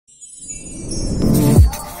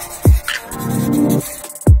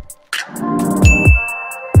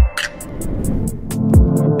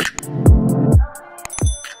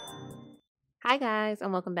guys,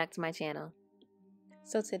 and welcome back to my channel.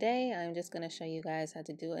 So today I'm just going to show you guys how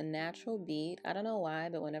to do a natural bead. I don't know why,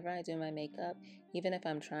 but whenever I do my makeup, even if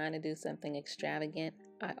I'm trying to do something extravagant,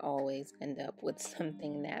 I always end up with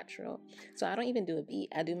something natural. So I don't even do a bead,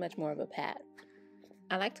 I do much more of a pat.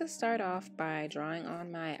 I like to start off by drawing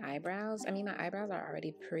on my eyebrows. I mean, my eyebrows are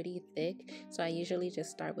already pretty thick, so I usually just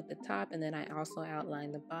start with the top and then I also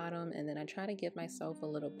outline the bottom, and then I try to give myself a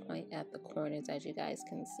little point at the corners, as you guys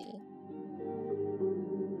can see.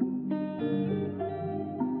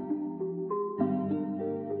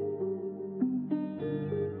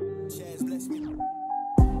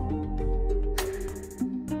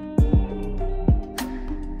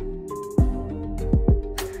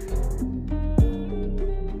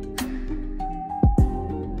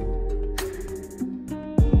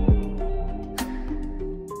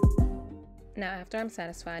 Now after I'm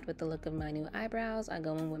satisfied with the look of my new eyebrows, I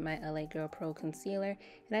go in with my LA Girl Pro Concealer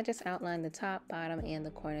and I just outline the top, bottom, and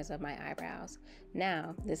the corners of my eyebrows.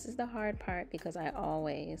 Now, this is the hard part because I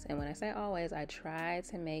always, and when I say always, I try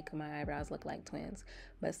to make my eyebrows look like twins,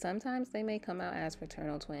 but sometimes they may come out as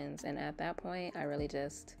fraternal twins, and at that point, I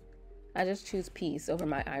just choose peace over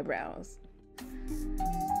my eyebrows.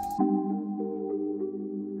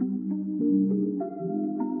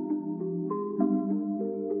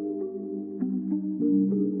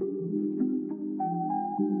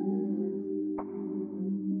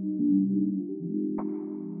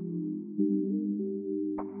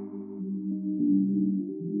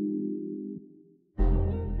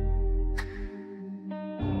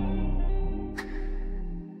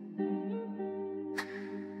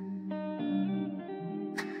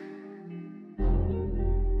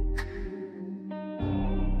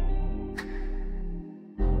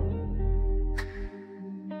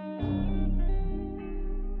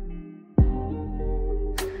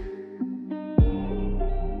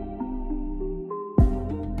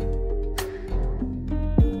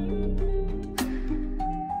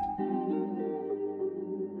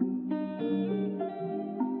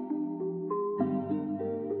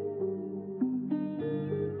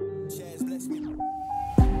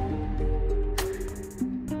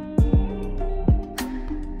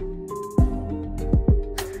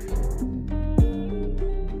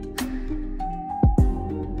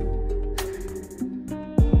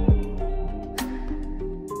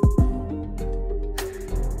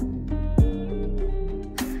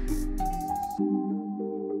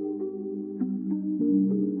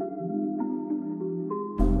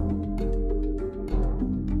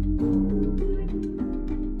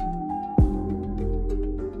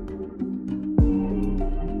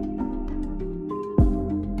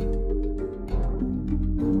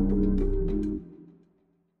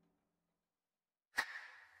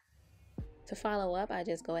 To follow up, I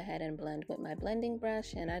just go ahead and blend with my blending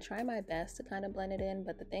brush, and I try my best to kind of blend it in,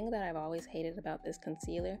 but the thing that I've always hated about this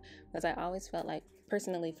concealer was I always felt like,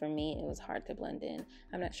 personally for me, it was hard to blend in.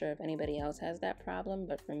 I'm not sure if anybody else has that problem,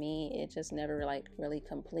 but for me, it just never like really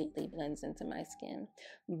completely blends into my skin.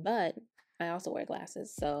 But I also wear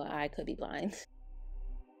glasses, so I could be blind.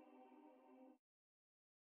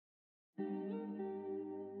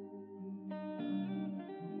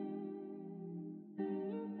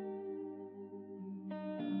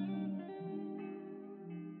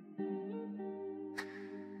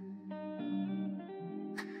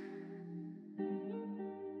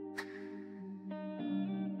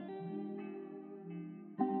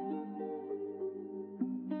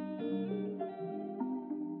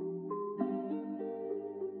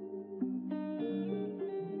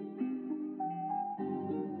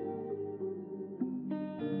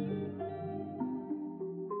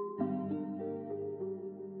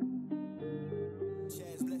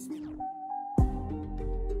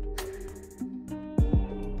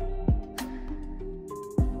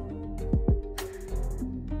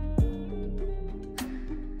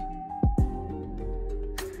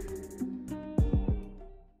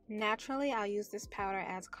 Naturally, I'll use this powder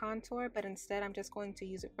as contour, but instead I'm just going to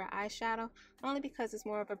use it for eyeshadow, only because it's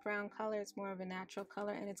more of a brown color, it's more of a natural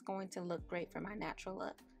color, and it's going to look great for my natural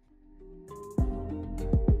look.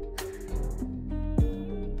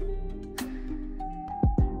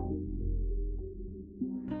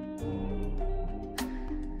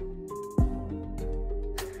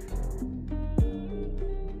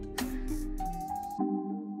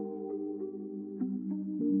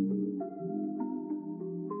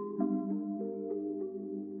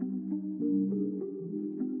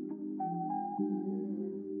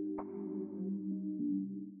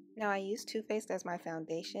 Now I use Too Faced as my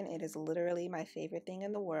foundation. It is literally my favorite thing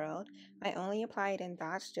in the world. I only apply it in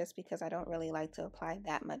dots just because I don't really like to apply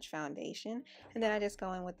that much foundation. And then I just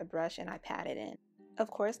go in with the brush and I pat it in.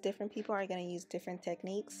 Of course, different people are going to use different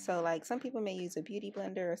techniques. So like some people may use a beauty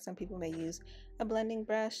blender or some people may use a blending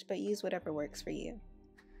brush, but use whatever works for you.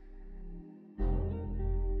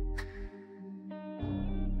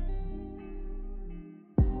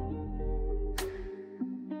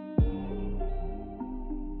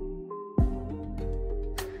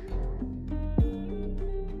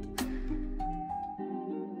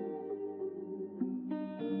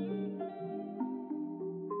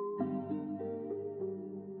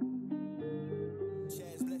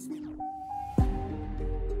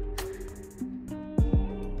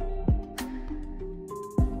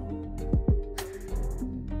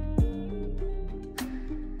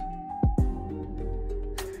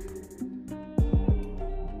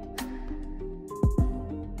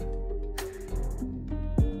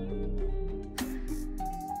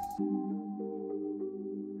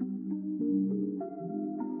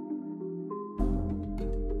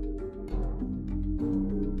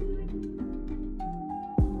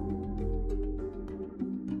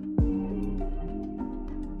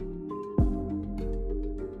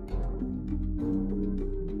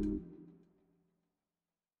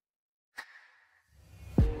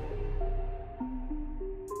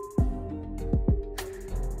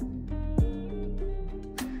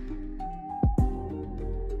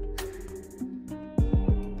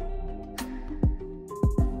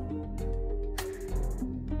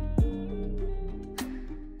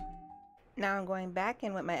 Now I'm going back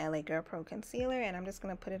in with my LA Girl Pro Concealer and I'm just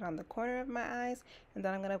going to put it on the corner of my eyes and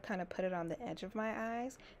then I'm going to kind of put it on the edge of my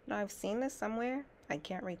eyes. Now I've seen this somewhere. I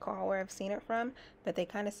can't recall where I've seen it from, but they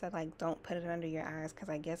kind of said like don't put it under your eyes because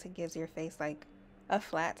I guess it gives your face like a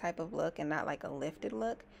flat type of look and not like a lifted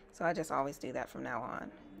look. So I just always do that from now on.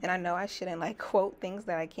 And I know I shouldn't like quote things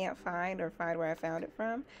that I can't find or find where I found it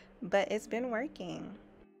from, but it's been working.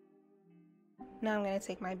 Now I'm going to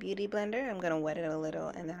take my beauty blender, I'm going to wet it a little,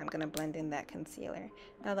 and then I'm going to blend in that concealer.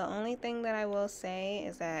 Now the only thing that I will say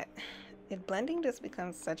is that blending just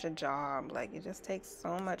becomes such a job. Like it just takes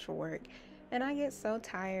so much work. And I get so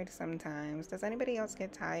tired sometimes. Does anybody else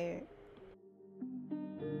get tired?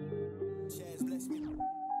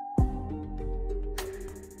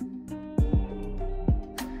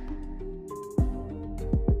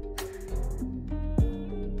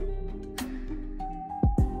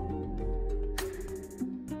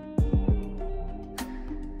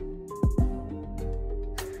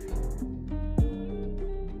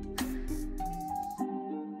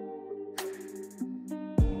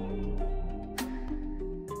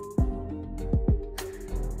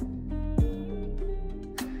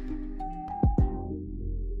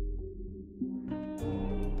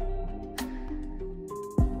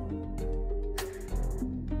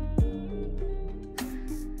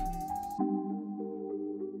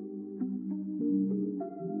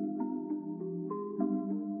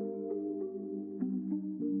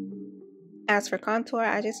 As for contour,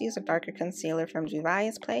 I just use a darker concealer from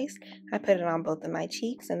Juvias Place. I put it on both of my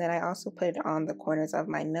cheeks and then I also put it on the corners of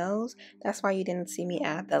my nose. That's why you didn't see me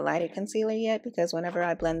add the lighter concealer yet, because whenever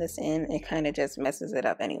I blend this in, it kind of just messes it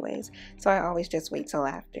up anyways. So I always just wait till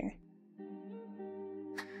after.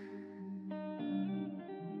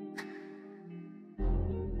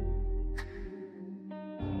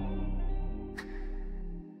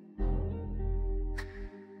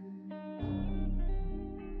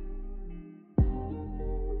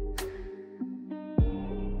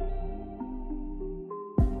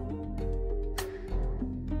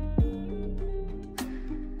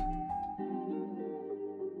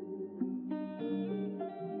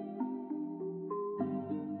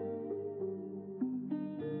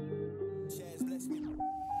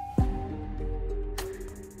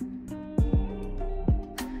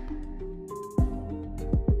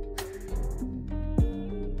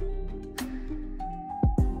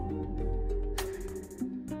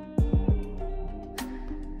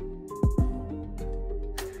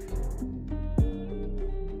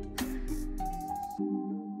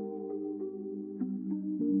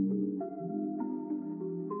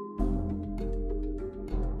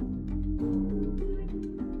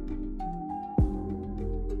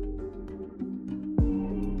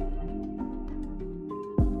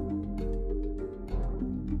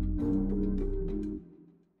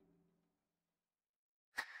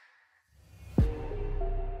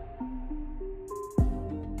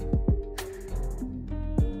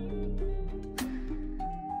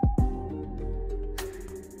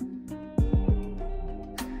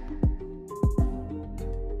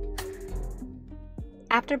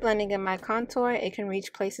 After blending in my contour, it can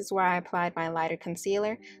reach places where I applied my lighter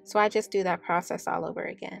concealer, so I just do that process all over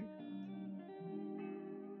again.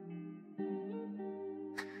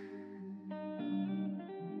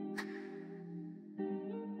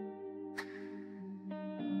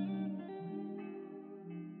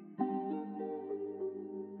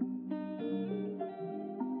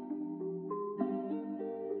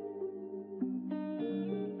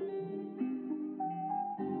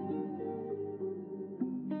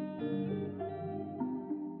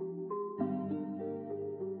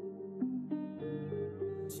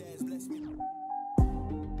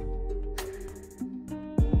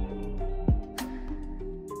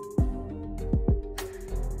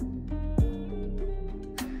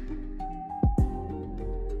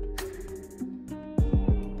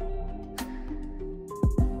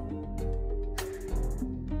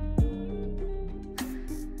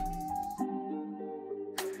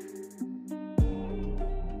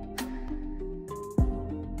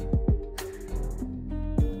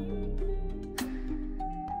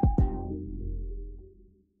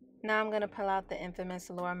 Now I'm going to pull out the infamous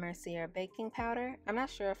Mercier baking powder. I'm not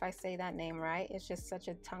sure if I say that name right. It's just such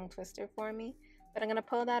a tongue twister for me. But I'm going to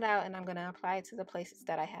pull that out and I'm going to apply it to the places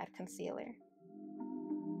that I had concealer.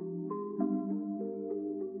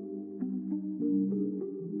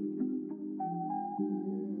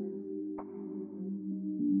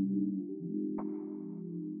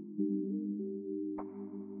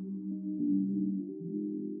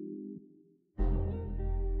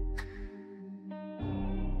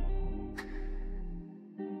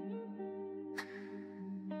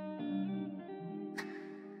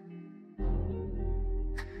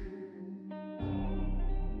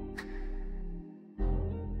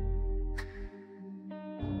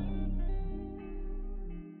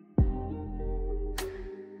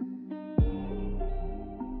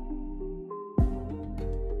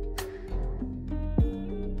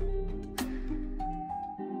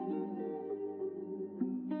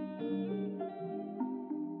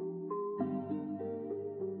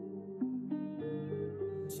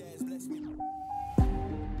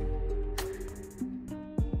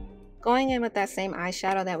 Going in with that same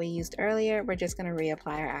eyeshadow that we used earlier, we're just going to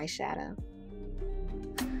reapply our eyeshadow.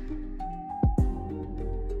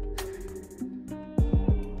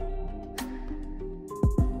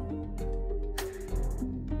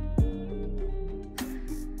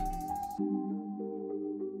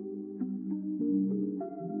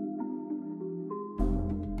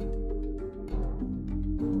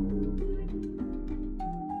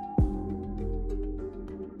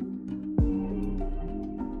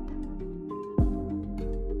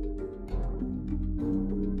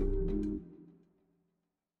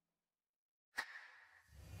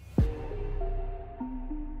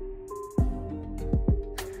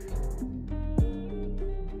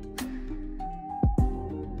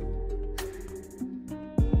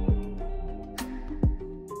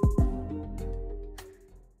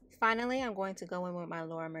 Finally, I'm going to go in with my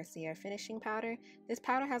Mercier finishing powder. This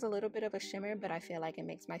powder has a little bit of a shimmer, but I feel like it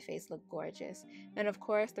makes my face look gorgeous. And of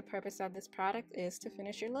course, the purpose of this product is to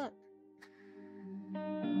finish your look.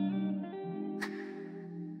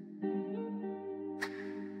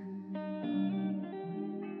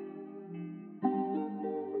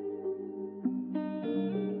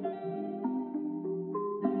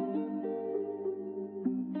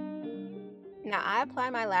 Now I apply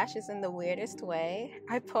my lashes in the weirdest way.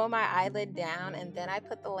 I pull my eyelid down and then I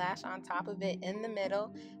put the lash on top of it in the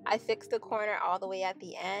middle. I fix the corner all the way at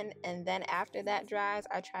the end, and then after that dries,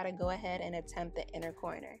 I try to go ahead and attempt the inner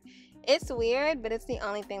corner. It's weird, but it's the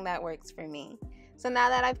only thing that works for me. So now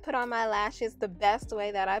that I've put on my lashes the best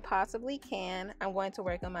way that I possibly can, I'm going to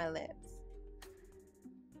work on my lips.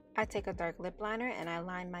 I take a dark lip liner and I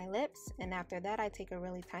line my lips, and after that I take a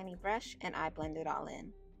really tiny brush and I blend it all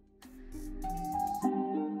in.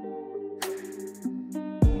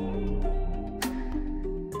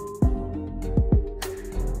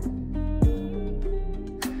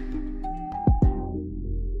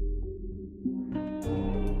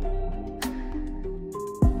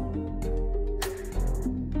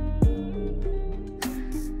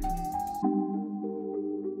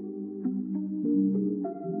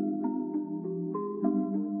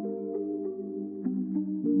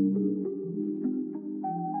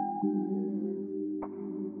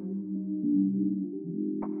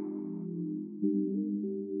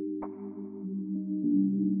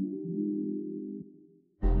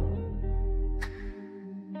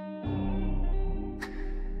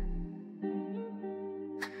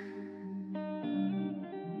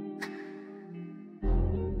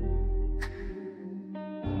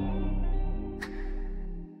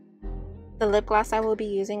 The lip gloss I will be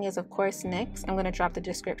using is of course NYX. I'm going to drop the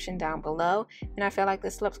description down below, and I feel like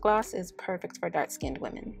this lip gloss is perfect for dark-skinned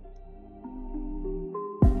women.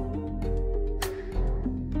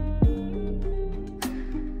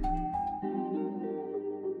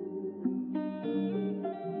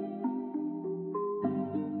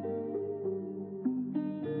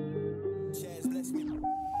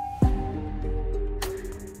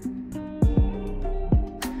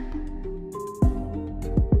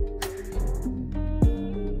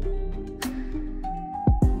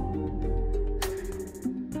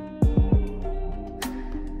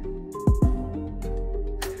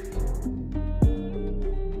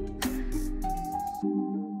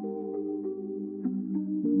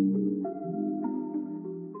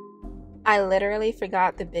 I literally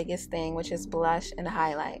forgot the biggest thing, which is blush and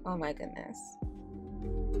highlight. Oh my goodness.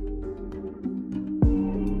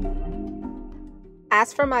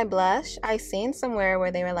 As for my blush, I seen somewhere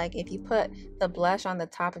where they were like, if you put the blush on the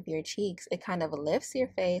top of your cheeks, it kind of lifts your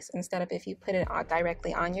face, instead of if you put it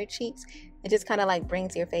directly on your cheeks, it just kind of like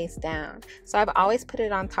brings your face down. So I've always put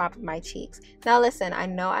it on top of my cheeks. Now listen, I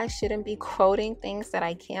know I shouldn't be quoting things that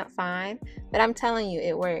I can't find, but I'm telling you,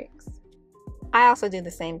 it works. I also do the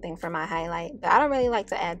same thing for my highlight, but I don't really like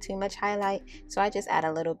to add too much highlight, so I just add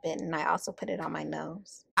a little bit, and I also put it on my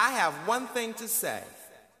nose. I have one thing to say.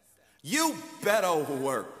 You better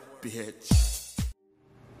work, bitch.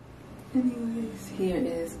 Anyways, here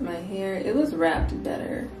is my hair. It was wrapped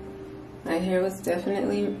better. My hair was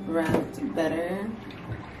definitely wrapped better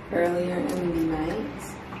earlier in the night,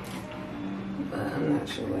 but I'm not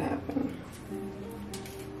sure what happened.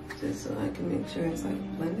 Just so I can make sure it's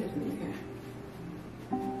like blended in there.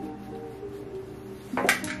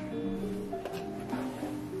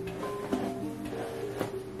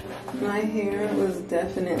 My hair was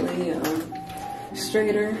definitely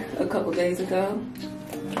straighter a couple days ago,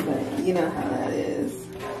 but you know how that is.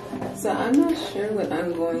 So I'm not sure what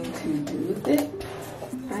I'm going to do with it.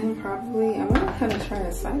 I'm gonna kind of try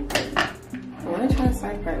a side part. I want to try a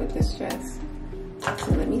side part with this dress.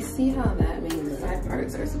 So let me see how that means. The side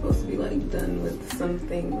parts are supposed to be like done with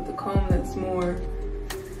something, with a comb that's more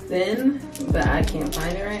thin, but I can't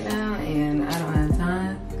find it right now and I don't have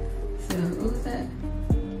time. So what was that?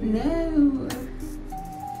 No.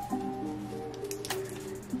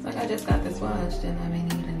 It's like I just got this washed and I may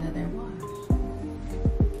need another wash.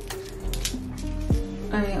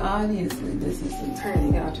 I mean, obviously this isn't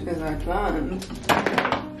turning out because I found.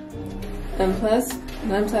 And plus,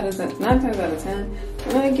 9 times out of 10,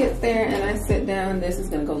 when I get there and I sit down, this is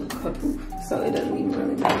gonna go kapoof. So it doesn't even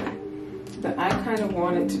really matter. But I kind of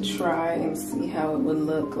wanted to try and see how it would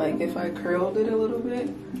look like if I curled it a little bit.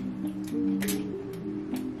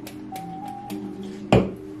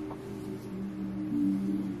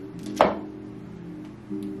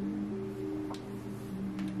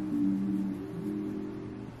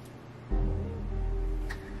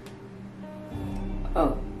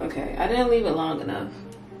 Oh, okay. I didn't leave it long enough.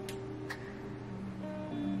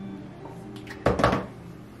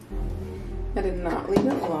 I did not leave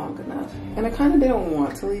it long enough. And I kind of didn't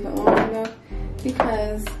want to leave it long enough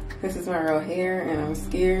because this is my real hair and I'm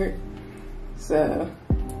scared. So,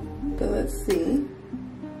 but let's see.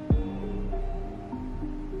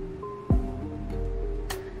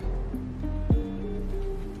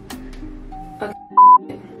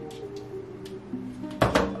 Okay.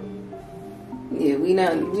 Yeah, we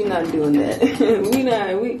not doing that.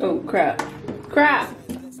 Oh crap. Crap!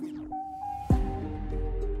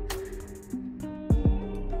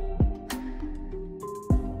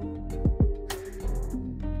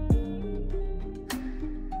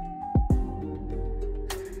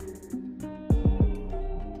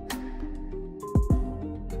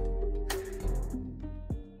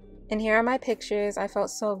 And here are my pictures. I felt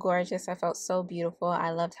so gorgeous. I felt so beautiful.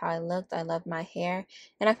 I loved how I looked. I loved my hair.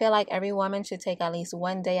 And I feel like every woman should take at least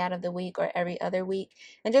one day out of the week or every other week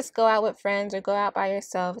and just go out with friends or go out by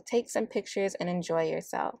yourself, take some pictures and enjoy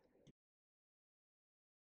yourself.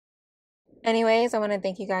 Anyways, I want to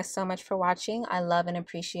thank you guys so much for watching. I love and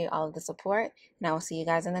appreciate all of the support. And I will see you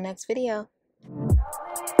guys in the next video.